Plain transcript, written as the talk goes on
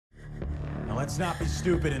let's not be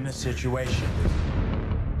stupid in this situation.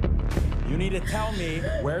 You need to tell me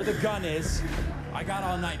where the gun is. I got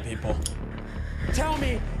all night, people. Tell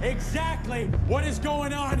me exactly what is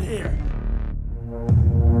going on here.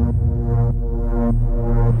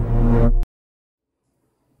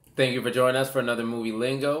 Thank you for joining us for another movie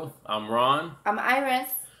Lingo. I'm Ron. I'm Iris.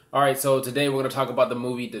 All right, so today we're going to talk about the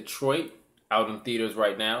movie Detroit, out in theaters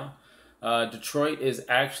right now. Detroit is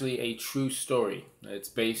actually a true story. It's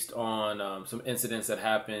based on some incidents that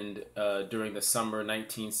happened during the summer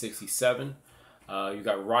 1967. You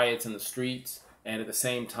got riots in the streets, and at the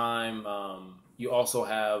same time, you also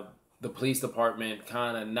have the police department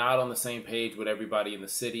kind of not on the same page with everybody in the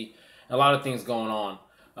city. A lot of things going on.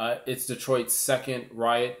 It's Detroit's second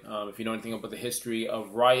riot. If you know anything about the history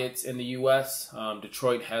of riots in the U.S.,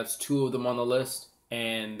 Detroit has two of them on the list,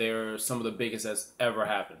 and they're some of the biggest that's ever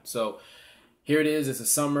happened. So here it is. It's a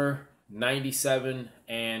summer, 97,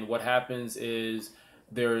 and what happens is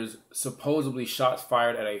there's supposedly shots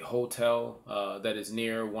fired at a hotel that is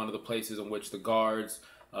near one of the places in which the guards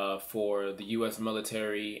for the U.S.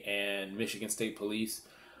 military and Michigan State Police,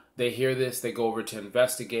 they hear this, they go over to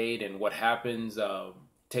investigate, and what happens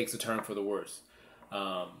takes a turn for the worse.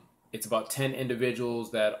 It's about 10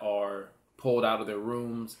 individuals that are pulled out of their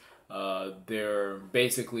rooms. They're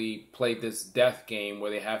basically played this death game where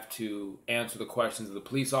they have to answer the questions of the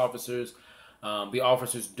police officers. The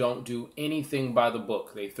officers don't do anything by the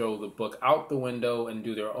book. They throw the book out the window and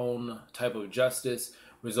do their own type of justice,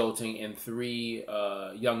 resulting in 3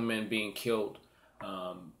 young men being killed,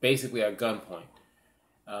 basically at gunpoint.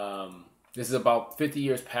 This is about 50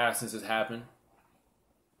 years past since this happened.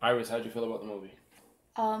 Iris, how'd you feel about the movie?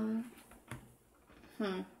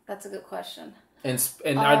 That's a good question. And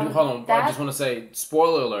I just want to say,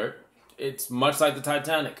 spoiler alert, it's much like the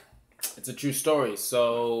Titanic. It's a true story.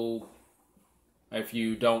 So if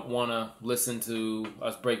you don't want to listen to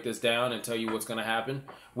us break this down and tell you what's going to happen,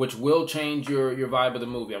 which will change your vibe of the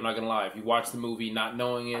movie. I'm not going to lie. If you watch the movie not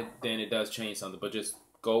knowing it, then it does change something. But just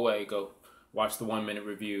go away. Go watch the 1-minute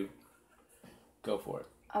review. Go for it.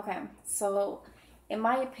 Okay. So in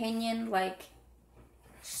my opinion, like,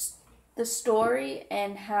 the story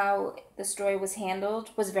and how the story was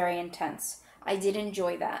handled was very intense. I did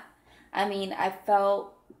enjoy that. I mean, I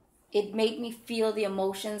felt it made me feel the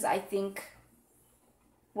emotions I think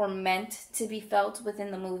were meant to be felt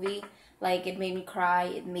within the movie. Like, it made me cry,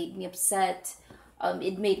 it made me upset,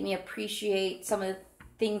 it made me appreciate some of the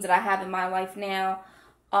things that I have in my life now.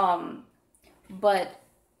 But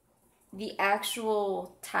the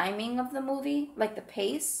actual timing of the movie, like the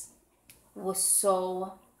pace, was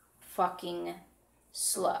so fucking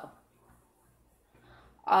slow.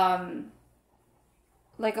 I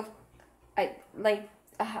don't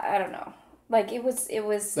know. Like, it was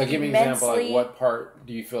like, give me an example. Like, what part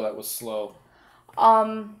do you feel that was slow?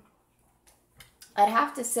 I'd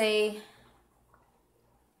have to say,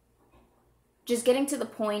 just getting to the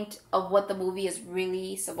point of what the movie is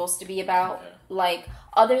really supposed to be about. Okay. Like,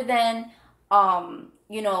 other than,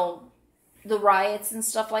 the riots and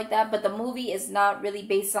stuff like that, but the movie is not really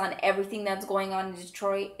based on everything that's going on in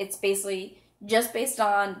Detroit. It's basically just based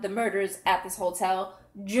on the murders at this hotel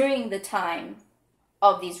during the time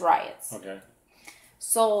of these riots. Okay.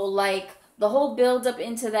 So, like, the whole build up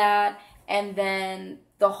into that, and then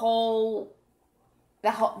the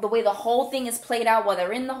way the whole thing is played out while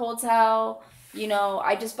they're in the hotel,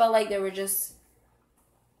 I just felt like it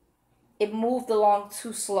moved along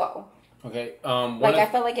too slow. Okay. I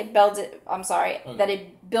felt like it built it. I'm sorry, okay. That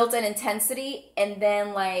it built an intensity and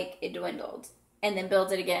then like it dwindled, and then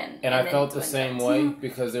built it again. And I felt the same way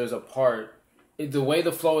because there's a part. The way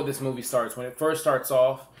the flow of this movie starts, when it first starts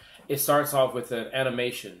off, it starts off with an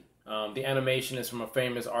animation. The animation is from a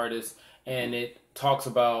famous artist, and it talks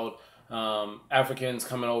about Africans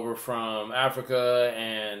coming over from Africa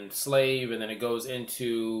and slave, and then it goes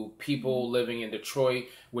into people living in Detroit,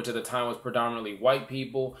 which at the time was predominantly white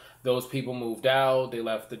people. Those people moved out, they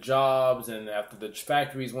left the jobs, and after the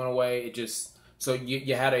factories went away, it just, so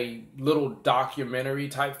you had a little documentary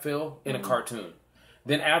type feel in a cartoon.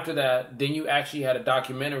 Then after that, then you actually had a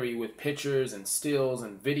documentary with pictures and stills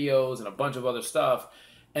and videos and a bunch of other stuff,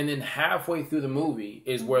 and then halfway through the movie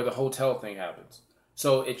is where the hotel thing happens.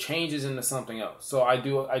 So it changes into something else. So I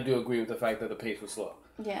do agree with the fact that the pace was slow.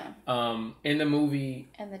 Yeah. In the movie.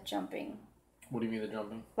 And the jumping. What do you mean the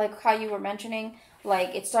jumping? Like how you were mentioning,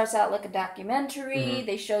 like it starts out like a documentary. Mm-hmm.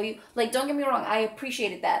 They show you, like, don't get me wrong, I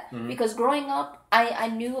appreciated that. Mm-hmm. Because growing up, I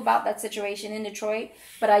knew about that situation in Detroit,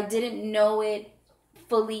 but I didn't know it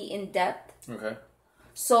fully in depth. Okay.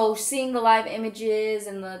 So seeing the live images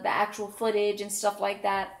and the actual footage and stuff like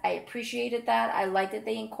that, I appreciated that. I liked that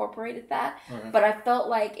they incorporated that. Okay. But I felt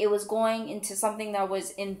like it was going into something that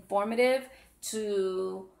was informative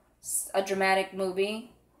to a dramatic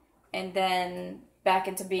movie, and then back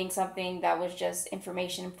into being something that was just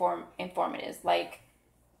informative. Like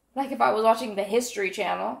if I was watching the History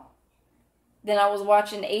Channel, then I was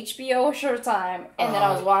watching HBO or Showtime, and then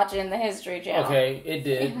I was watching the History Channel. Okay, it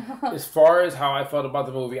did. As far as how I felt about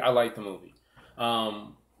the movie, I liked the movie.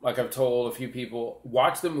 Like I've told a few people,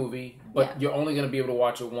 watch the movie, but you're only going to be able to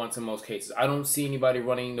watch it once in most cases. I don't see anybody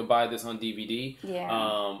running to buy this on DVD. Yeah.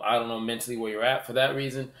 I don't know mentally where you're at for that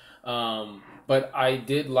reason. But I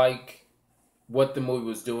did like what the movie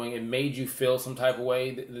was doing. It made you feel some type of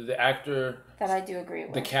way. The actor... That I do agree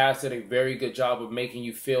with. The cast did a very good job of making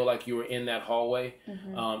you feel like you were in that hallway,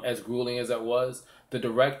 as grueling as that was. The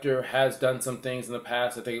director has done some things in the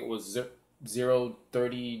past. I think it was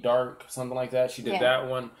 030 Dark, something like that. She did that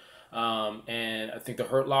one. And I think The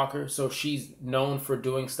Hurt Locker. So she's known for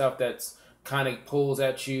doing stuff that's kind of pulls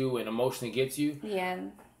at you and emotionally gets you. Yeah.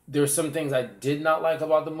 There's some things I did not like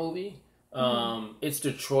about the movie. It's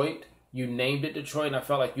Detroit. You named it Detroit, and I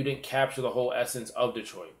felt like you didn't capture the whole essence of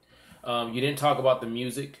Detroit. You didn't talk about the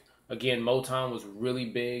music. Again, Motown was really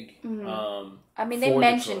big. I mean, they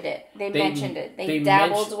mentioned it. They mentioned it. They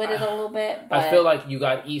dabbled with it a little bit. But... I feel like you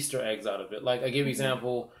got Easter eggs out of it. Like, I give you an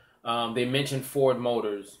example. They mentioned Ford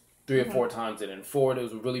Motors 3 or 4 times in it. And Ford, it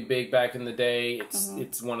was really big back in the day.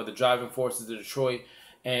 It's one of the driving forces of Detroit.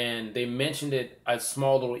 And they mentioned it as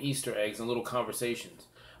small little Easter eggs and little conversations.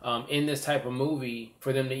 In this type of movie,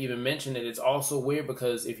 for them to even mention it, it's also weird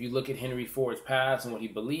because if you look at Henry Ford's past and what he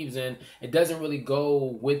believes in, it doesn't really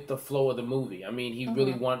go with the flow of the movie. I mean, he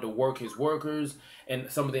really wanted to work his workers,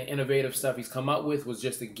 and some of the innovative stuff he's come up with was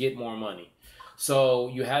just to get more money. So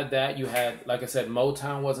you had that. You had, like I said,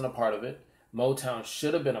 Motown wasn't a part of it. Motown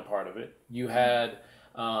should have been a part of it. You had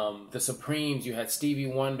the Supremes. You had Stevie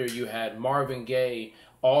Wonder. You had Marvin Gaye.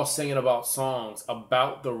 All singing about songs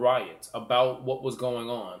about the riots, about what was going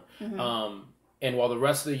on. And while the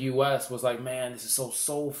rest of the U.S. was like, man, this is so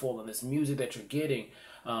soulful and this music that you're getting.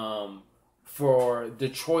 For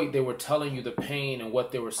Detroit, they were telling you the pain and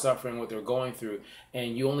what they were suffering, what they were going through.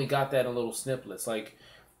 And you only got that in little snippets. Like,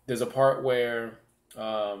 there's a part where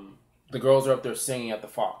the girls are up there singing at the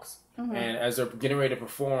Fox. And as they're getting ready to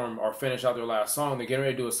perform or finish out their last song, they're getting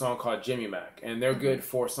ready to do a song called Jimmy Mac. And they're good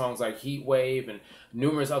for songs like Heat Wave and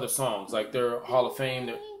numerous other songs. Like, they're Hall of Fame.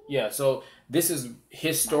 So this is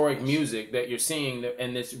historic music that you're seeing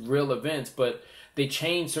in this real events. But they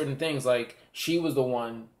changed certain things. Like, she was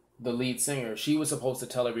the lead singer. She was supposed to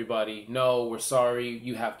tell everybody, no, we're sorry,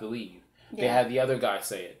 you have to leave. They had the other guy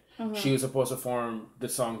say it. She was supposed to perform the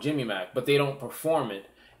song Jimmy Mac. But they don't perform it.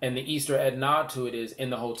 And the Easter egg nod to it is in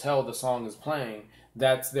the hotel the song is playing.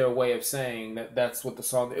 That's their way of saying that's what the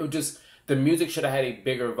song... It would just... The music should have had a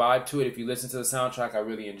bigger vibe to it. If you listen to the soundtrack, I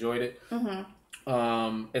really enjoyed it.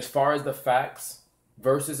 As far as the facts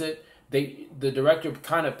versus it, the director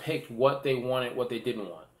kind of picked what they wanted, what they didn't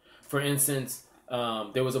want. For instance,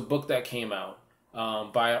 there was a book that came out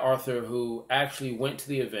by an author who actually went to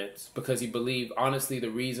the events because he believed, honestly, the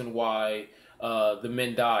reason why the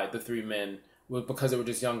men died, the 3 men, was because they were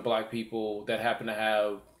just young black people that happened to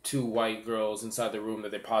have 2 white girls inside the room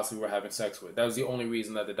that they possibly were having sex with. That was the only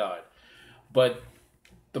reason that they died. But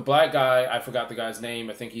the black guy, I forgot the guy's name.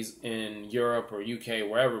 I think he's in Europe or UK,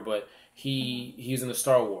 wherever. But he's in the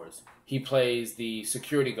Star Wars. He plays the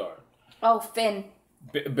security guard. Oh, Finn.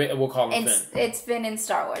 We'll call him Finn. It's Finn in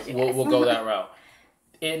Star Wars. We'll go that route.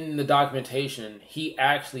 In the documentation, he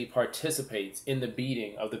actually participates in the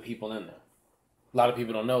beating of the people in there. A lot of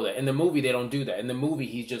people don't know that. In the movie, they don't do that. In the movie,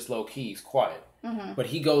 he's just low-key. He's quiet. But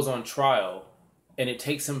he goes on trial, and it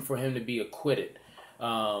takes him for him to be acquitted.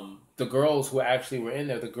 The girls who actually were in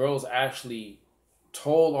there, the girls actually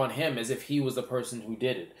told on him as if he was the person who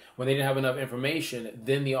did it. When they didn't have enough information,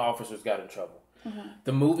 then the officers got in trouble.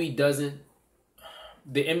 The movie doesn't...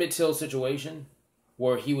 The Emmett Till situation,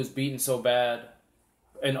 where he was beaten so bad,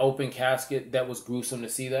 an open casket, that was gruesome to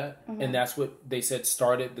see that. And that's what they said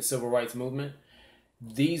started the civil rights movement.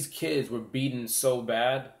 These kids were beaten so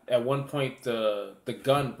bad. At one point, the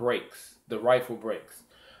gun breaks. The rifle breaks.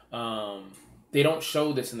 They don't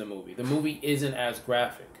show this in the movie. The movie isn't as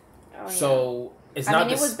graphic. So it's not...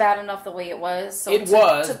 it was bad enough the way it was. So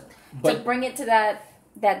to bring it to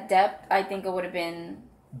that depth, I think it would have been...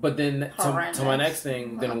 But then, to my next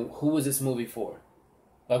thing, then who was this movie for?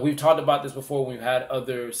 Like, we've talked about this before when we've had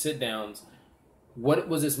other sit-downs. What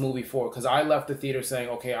was this movie for? Because I left the theater saying,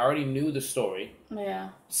 okay, I already knew the story. Yeah.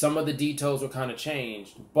 Some of the details were kind of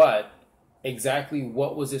changed, but exactly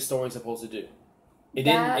what was this story supposed to do. It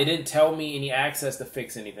didn't tell me any access to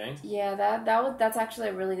fix anything. Yeah, that's actually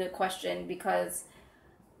a really good question because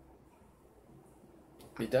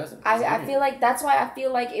it doesn't. I feel like that's why I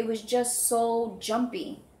feel like it was just so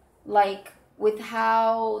jumpy, like with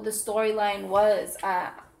how the storyline was.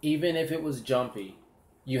 Even if it was jumpy,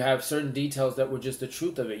 you have certain details that were just the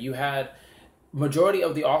truth of it. You had majority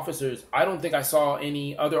of the officers. I don't think I saw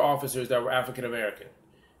any other officers that were African American.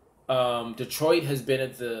 Detroit has been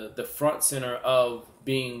at the front center of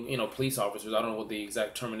being, police officers. I don't know what the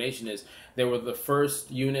exact termination is. They were the first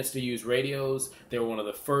units to use radios. They were one of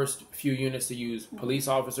the first few units to use police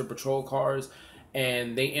officer patrol cars.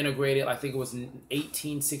 And they integrated, I think it was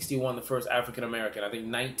 1861, the first African American. I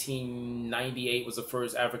think 1998 was the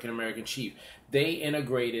first African American chief. They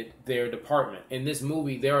integrated their department. In this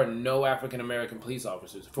movie, there are no African American police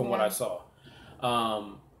officers, from what I saw.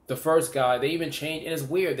 The first guy, they even changed, and it's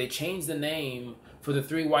weird, they changed the name for the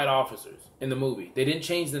 3 white officers in the movie. They didn't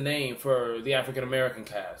change the name for the African American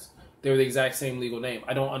cast. They were the exact same legal name.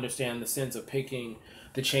 I don't understand the sense of picking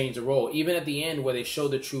to change the role. Even at the end where they show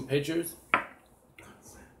the true pictures.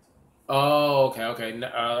 Oh, okay.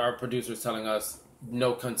 Our producer's telling us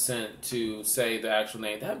no consent to say the actual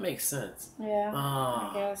name. That makes sense. Yeah,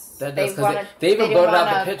 I guess. That does, because they even blurted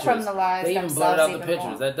out the pictures. They even blurted out the pictures.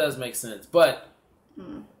 More. That does make sense. But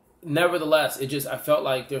nevertheless, I felt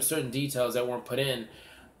like there are certain details that weren't put in.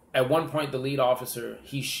 At one point, the lead officer,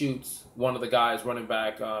 he shoots one of the guys running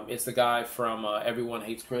back. It's the guy from Everyone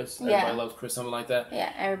Hates Chris. Everybody Loves Chris, something like that.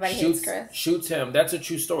 Yeah, Everybody Hates Chris. Shoots him. That's a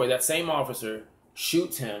true story. That same officer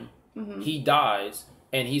shoots him. Mm-hmm. He dies,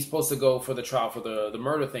 and he's supposed to go for the trial for the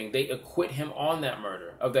murder thing. They acquit him on that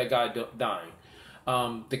murder of that guy dying.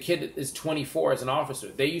 The kid is 24 as an officer.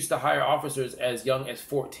 They used to hire officers as young as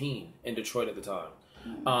 14 in Detroit at the time.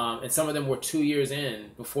 And some of them were 2 years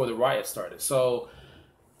in before the riot started. So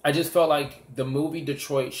I just felt like the movie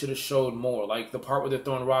Detroit should have showed more. Like the part where they're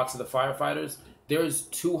throwing rocks at the firefighters, there's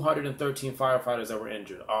 213 firefighters that were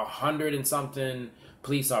injured. 100 and something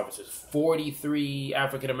police officers. 43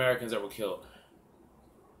 African Americans that were killed.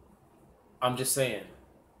 I'm just saying,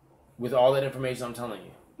 with all that information I'm telling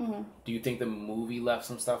you, do you think the movie left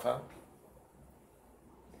some stuff out?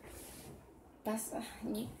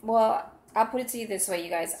 Well, I'll put it to you this way, you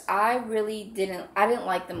guys. I didn't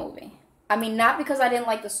like the movie. I mean, not because I didn't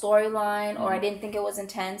like the storyline or I didn't think it was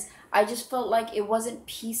intense. I just felt like it wasn't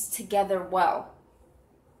pieced together well.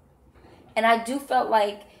 And I do felt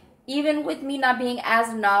like, even with me not being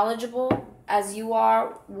as knowledgeable as you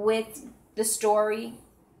are with the story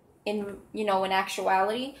in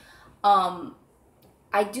actuality,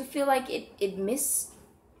 I do feel like it missed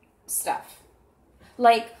stuff.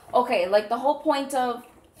 Like the whole point of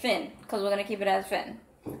Finn, because we're going to keep it as Finn.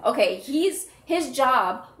 Okay, his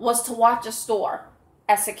job was to watch a store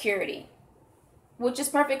as security, which is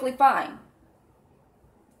perfectly fine.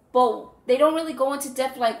 But they don't really go into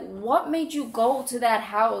depth, like, what made you go to that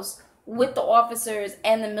house with the officers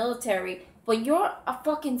and the military, but you're a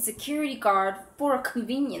fucking security guard for a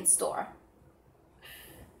convenience store?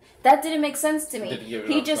 That didn't make sense to me.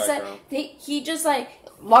 He just said, he just like,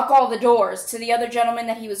 lock all the doors to the other gentleman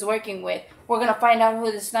that he was working with. We're going to find out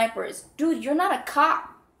who the sniper is. Dude, you're not a cop.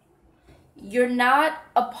 You're not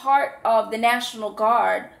a part of the National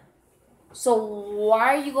Guard. So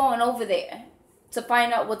why are you going over there to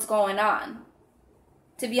find out what's going on?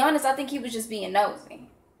 To be honest, I think he was just being nosy.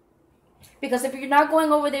 Because if you're not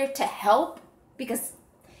going over there to help, because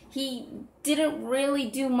he didn't really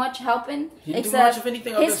do much helping. He didn't do much of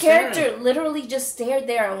anything. His character literally just stared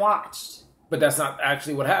there and watched. But that's not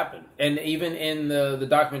actually what happened. And even in the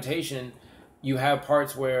documentation, you have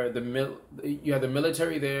parts where you had the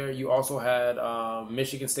military there. You also had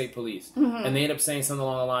Michigan State Police, and they end up saying something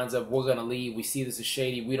along the lines of, "We're gonna leave. We see this is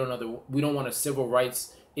shady. We don't want a civil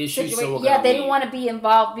rights issue, so we're gonna they leave." didn't want to be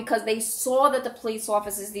involved because they saw that the police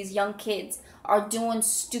officers, these young kids, are doing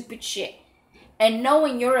stupid shit. And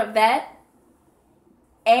knowing you're a vet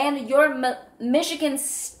and you're Michigan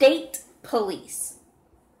State Police,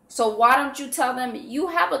 so why don't you tell them you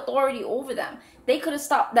have authority over them? They could have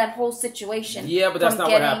stopped that whole situation. Yeah, but that's not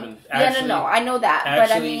what happened. Actually, no, I know that.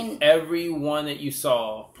 But I mean, everyone that you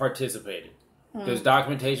saw participated. There's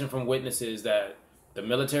documentation from witnesses that the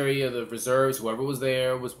military or the reserves, whoever was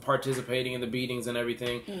there, was participating in the beatings and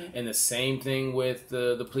everything. And the same thing with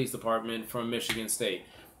the police department from Michigan State.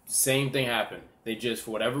 Same thing happened. They just, for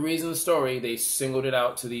whatever reason, the story, they singled it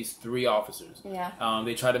out to these 3 officers. Yeah.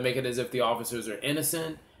 They tried to make it as if the officers are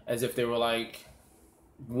innocent, as if they were like,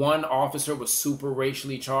 one officer was super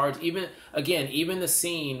racially charged. Even the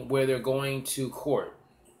scene where they're going to court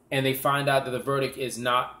and they find out that the verdict is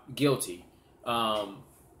not guilty.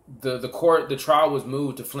 The trial was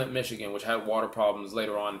moved to Flint, Michigan, which had water problems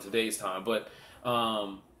later on in today's time. But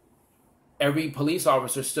every police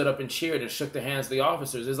officer stood up and cheered and shook the hands of the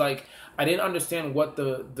officers. It's like, I didn't understand what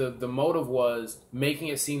the motive was, making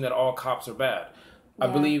it seem that all cops are bad. I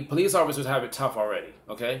believe police officers have it tough already,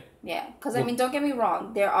 okay? Yeah, because, I mean, don't get me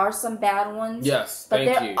wrong. There are some bad ones. Yes, but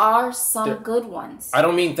there are some good ones. I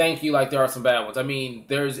don't mean thank you like there are some bad ones. I mean,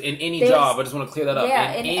 there's any job. I just want to clear that up.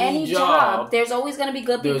 Yeah, in any job, there's always going to be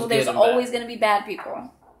good people. There's always going to be bad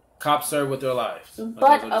people. Cops serve with their lives.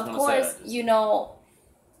 But, of course, you know,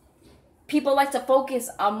 people like to focus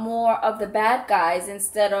on more of the bad guys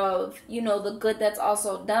instead of, you know, the good that's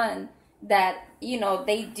also done. That, you know,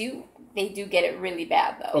 they do get it really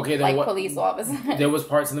bad, though. Okay, then like police officers. There was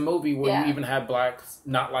parts in the movie where you even had blacks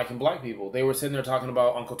not liking black people. They were sitting there talking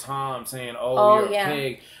about Uncle Tom, saying, you're a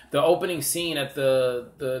pig. The opening scene at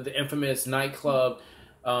the infamous nightclub,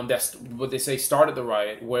 that's what they say started the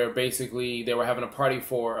riot, where basically they were having a party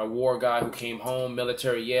for a war guy who came home,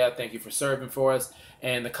 military, thank you for serving for us,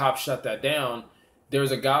 and the cops shut that down.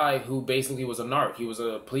 There's a guy who basically was a narc. He was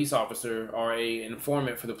a police officer or a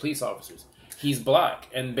informant for the police officers. He's black,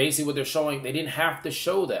 and basically what they're showing, they didn't have to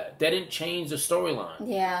show that. They didn't change the storyline.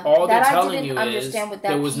 Yeah, all they're telling you is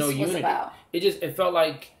there was no unity. It felt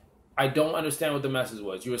like I don't understand what the message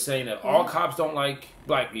was. You were saying that all cops don't like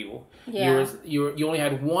black people. Yeah, you only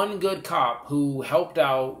had one good cop who helped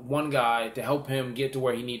out one guy to help him get to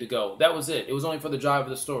where he needed to go. That was it. It was only for the drive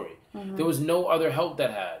of the story. Mm-hmm. There was no other help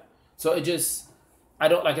that had. So it just. I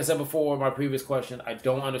don't, like I said before, my previous question, I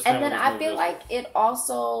don't understand. And then I feel like it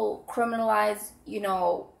also criminalized, you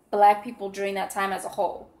know, black people during that time as a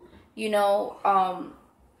whole. You know,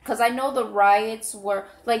 because I know the riots were,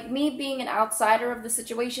 like, me being an outsider of the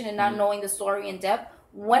situation and not knowing the story in depth,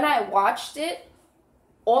 when I watched it,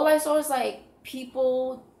 all I saw was, like,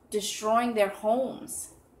 people destroying their homes,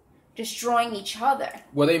 destroying each other.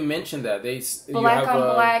 Well, they mentioned that. Black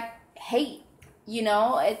on black hate, you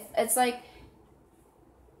know? It's like...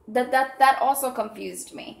 That also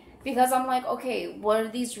confused me, because I'm like, okay, were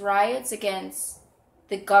these riots against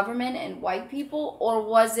the government and white people, or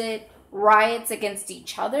was it riots against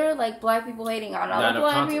each other, like black people hating on other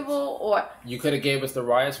black people? Or you could have gave us the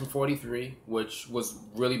riots from 43, which was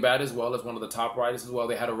really bad as well, as one of the top riots as well.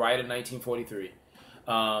 They had a riot in 1943,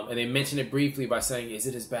 and they mentioned it briefly by saying, is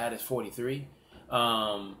it as bad as 43?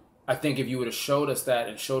 I think if you would have showed us that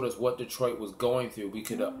and showed us what Detroit was going through, we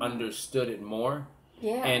could have understood it more.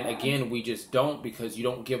 Yeah. And again, we just don't, because you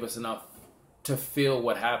don't give us enough to feel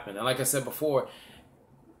what happened. And like I said before,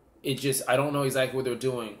 I don't know exactly what they're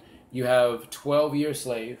doing. You have 12 Years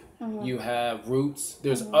Slave. Mm-hmm. You have Roots.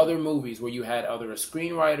 There's other movies where you had either a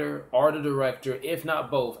screenwriter or the director, if not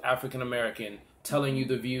both, African American, telling you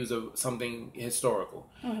the views of something historical.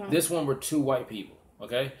 Mm-hmm. This one were two white people.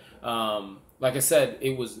 Okay. Like I said,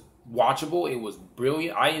 it was watchable. It was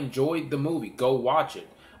brilliant. I enjoyed the movie. Go watch it.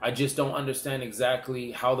 I just don't understand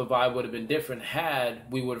exactly how the vibe would have been different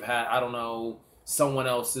had we would have had, I don't know, someone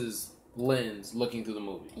else's lens looking through the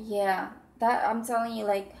movie. Yeah, that I'm telling you,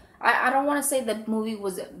 like, I don't want to say the movie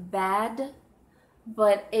was bad,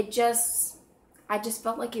 but I just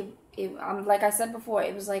felt like it like I said before,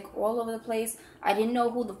 it was like all over the place. I didn't know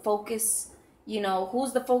who the focus, you know,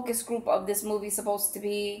 who's the focus group of this movie supposed to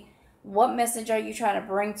be? What message are you trying to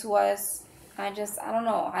bring to us? I don't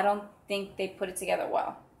know. I don't think they put it together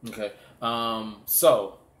well. Okay.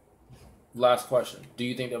 So, last question. Do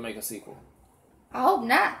you think they'll make a sequel? I hope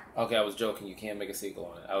not. Okay, I was joking. You can't make a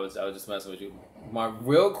sequel on it. I was just messing with you. My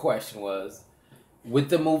real question was, with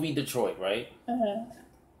the movie Detroit, right? Mm-hmm.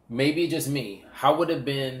 Maybe just me. How would it have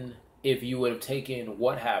been if you would have taken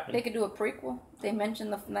what happened? They could do a prequel. They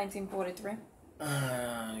mentioned the 1943. You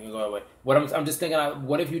can go away. I'm just thinking.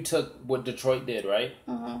 What if you took what Detroit did, right?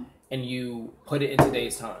 Mm-hmm. And you put it in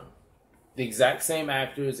today's time? The exact same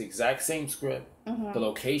actors, exact same script, the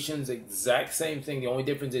locations, exact same thing. The only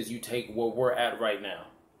difference is you take where we're at right now.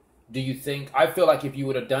 Do you think... I feel like if you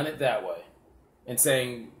would have done it that way and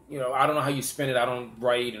saying, you know, I don't know how you spin it, I don't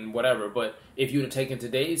write and whatever, but if you would have taken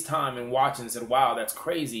today's time and watched and said, wow, that's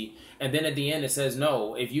crazy, and then at the end it says,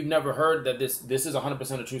 no, if you've never heard that this is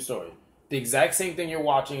 100% a true story. The exact same thing you're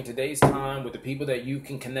watching in today's time with the people that you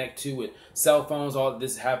can connect to with cell phones, all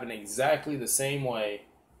this happened exactly the same way.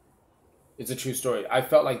 It's a true story. I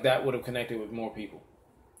felt like that would have connected with more people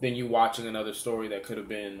than you watching another story that could have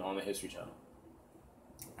been on the History Channel.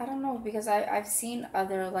 I don't know, because I've seen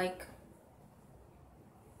other, like,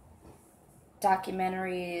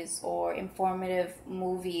 documentaries or informative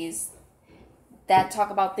movies that talk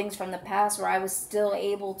about things from the past where I was still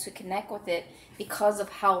able to connect with it because of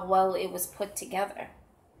how well it was put together.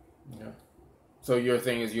 Yeah. So your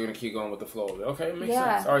thing is you're gonna keep going with the flow of it. Okay, it makes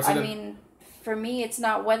Yeah, sense. All right, so I mean, for me, it's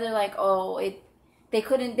not whether like, oh, they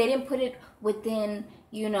didn't put it within,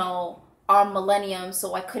 you know, our millennium,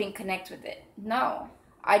 so I couldn't connect with it. No,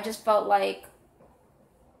 I just felt like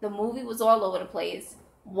the movie was all over the place.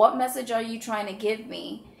 What message are you trying to give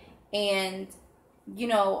me? And, you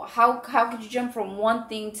know, how could you jump from one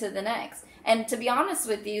thing to the next? And to be honest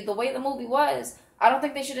with you, the way the movie was, I don't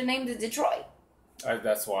think they should have named it Detroit.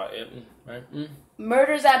 That's why right?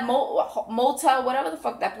 Murders at Motel, whatever the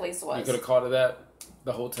fuck that place was. You could have called it that,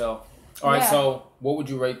 the hotel. All right, so what would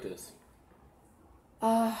you rate this?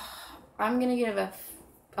 I'm gonna give it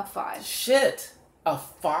a 5. Shit, a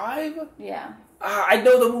 5? Yeah. I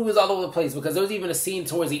know the movie was all over the place because there was even a scene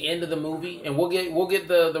towards the end of the movie, and we'll get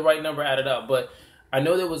the right number added up. But I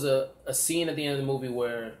know there was a scene at the end of the movie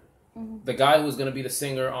where the guy who was going to be the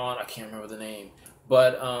singer on, I can't remember the name,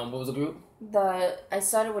 but what was the group? I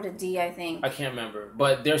started with a D, I think. I can't remember,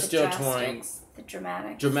 but they're still touring. The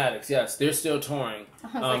Dramatics. Dramatics, yes, they're still touring.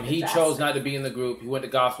 He chose not to be in the group. He went to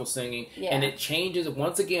gospel singing, and it changes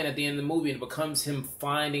once again at the end of the movie. And it becomes him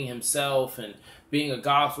finding himself and being a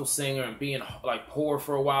gospel singer and being like poor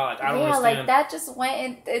for a while. Like I don't understand. Like that just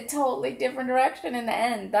went in a totally different direction in the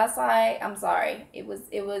end. That's why I'm sorry. It was.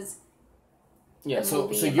 Yeah. So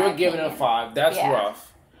you're giving it a 5. That's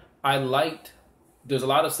rough. I liked. There's a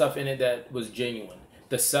lot of stuff in it that was genuine.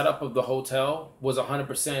 The setup of the hotel was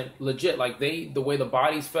 100% legit. Like the way the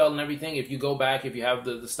bodies fell and everything. If you go back, if you have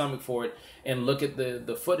the stomach for it, and look at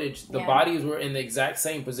the footage, the bodies were in the exact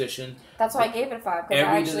same position. That's why I gave it a 5.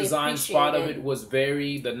 Every design spot of it was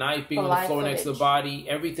the knife being on the floor next to the body.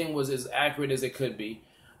 Everything was as accurate as it could be.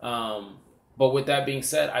 But with that being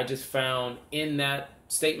said, I just found in that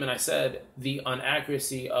statement I said the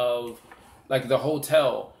inaccuracy of like the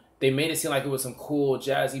hotel. They made it seem like it was some cool,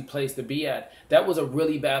 jazzy place to be at. That was a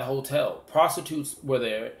really bad hotel. Prostitutes were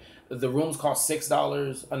there. The rooms cost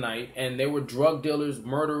 $6 a night, and they were drug dealers,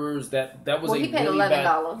 murderers. That was he paid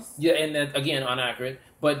 $11. Yeah, and then again, inaccurate.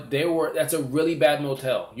 But that's a really bad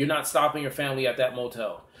motel. You're not stopping your family at that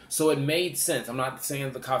motel. So it made sense. I'm not saying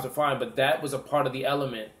that the cops are fine, but that was a part of the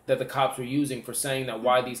element that the cops were using for saying that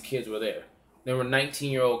why these kids were there. They were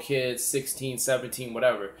 19-year-old kids, 16, 17,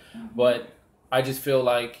 whatever. But I just feel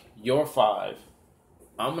like your 5,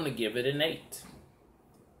 I'm going to give it an 8.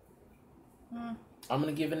 I'm going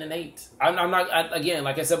to give it an 8. I'm not, again,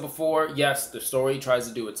 like I said before, yes, the story tries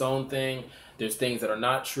to do its own thing. There's things that are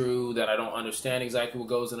not true, that I don't understand exactly what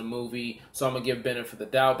goes in a movie. So I'm going to give benefit for the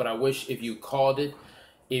doubt. But I wish if you called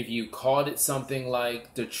it something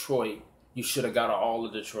like Detroit, you should have got all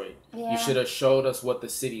of Detroit. Yeah. You should have showed us what the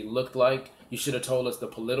city looked like. You should have told us the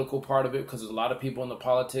political part of it, because there's a lot of people in the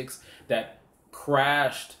politics that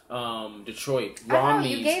crashed Detroit.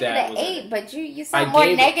 Romney's you gave dad it an 8, but you sound more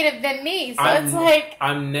negative than me. So it's like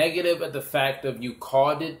I'm negative at the fact of you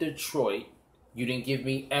called it Detroit. You didn't give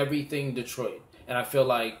me everything Detroit, and I feel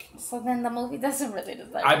like so then the movie doesn't really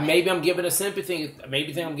deserve. Maybe I'm giving a sympathy.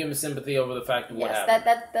 Maybe I'm giving sympathy over the fact of what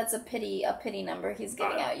happened. That's a pity number he's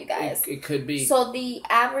giving out, you guys. It could be. So the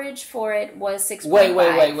average for it was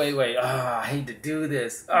 6.5. Wait. I hate to do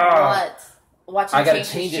this. What? I gotta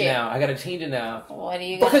change it now. What are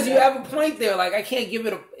you? Because you have a point there. Like I can't give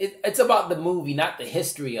it. It's about the movie, not the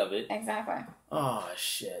history of it. Exactly. Oh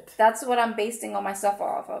shit. That's what I'm basing all my stuff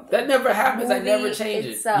off of. That never happens. I never change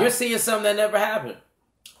it. You're seeing something that never happened.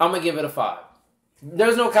 I'm gonna give it a 5.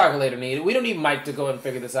 There's no calculator needed. We don't need Mike to go and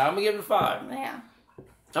figure this out. I'm gonna give it a 5. Yeah.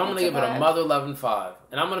 I'm gonna give it a mother-loving 5,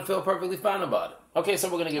 and I'm gonna feel perfectly fine about it. Okay, so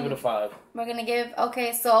we're gonna give it a 5.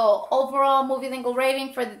 So overall movie Lingo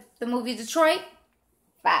rating for the movie Detroit,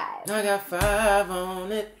 5. I got 5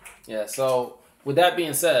 on it. Yeah. So with that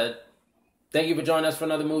being said, thank you for joining us for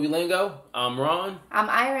another movie Lingo. I'm Ron. I'm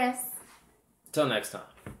Iris. Till next time.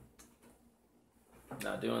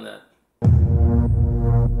 Not doing that.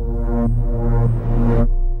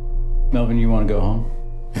 Melvin, you want to go home?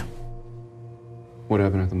 What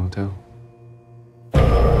happened at the motel?